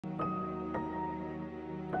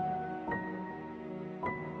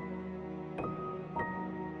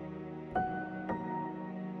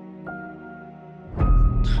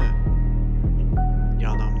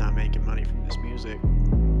music.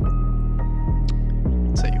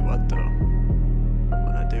 Tell you what though,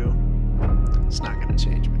 when I do, it's not gonna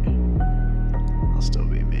change me. I'll still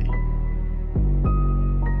be me.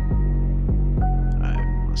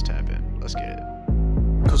 Alright, let's tap in. Let's get it.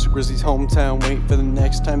 Coast to Grizzly's hometown, wait for the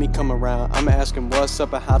next time he come around. I'ma ask him what's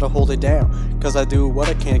up and how to hold it down, cause I do what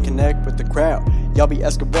I can, connect with the crowd. Y'all be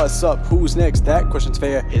asking what's up, who's next, that question's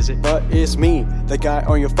fair. Is it? But it's me, the guy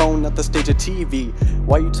on your phone, not the stage of TV.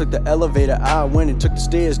 Why you took the elevator, I went and took the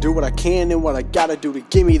stairs. Do what I can and what I gotta do to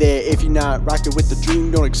get me there. If you're not rocking with the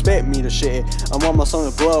dream, don't expect me to share. I want my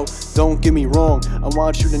song to blow, don't get me wrong. I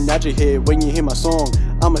want you to nod your head when you hear my song.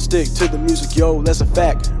 I'ma stick to the music, yo, that's a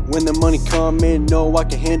fact. When the money come in, no, I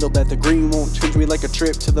can handle that. The green won't change me like a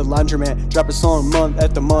trip to the laundromat. Drop a song month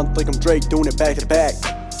after month like I'm Drake, doing it back to back.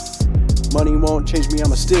 Money won't change me,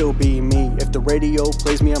 I'ma still be me. If the radio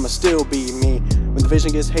plays me, I'ma still be me. When the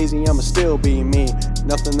vision gets hazy, I'ma still be me.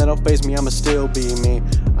 Nothing that'll faze me, I'ma still be me.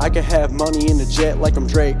 I could have money in the jet like I'm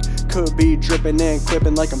Drake. Could be dripping and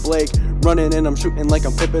clipping like I'm Blake. Running and I'm shooting like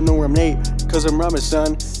I'm Pippin or I'm Nate. Cause I'm rhyming,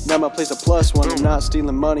 son. Now my place a +1. I'm not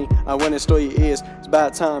stealing money, I went and stole your ears. It's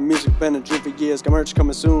about time, music been a dream for years. Got merch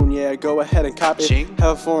coming soon, yeah, go ahead and cop it. Ching.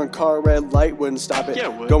 Have a foreign car, red light wouldn't stop it.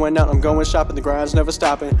 Yeah, it would. Going out, I'm going shopping, the grind's never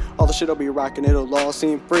stopping. All the shit I'll be rocking, it'll all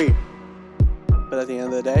seem free. But at the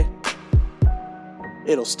end of the day,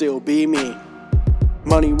 it'll still be me.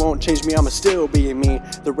 Money won't change me, I'ma still be me.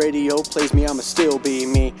 The radio plays me, I'ma still be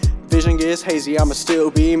me. Vision gets hazy, I'ma still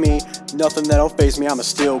be me. Nothing that'll faze me, I'ma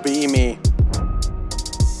still be me.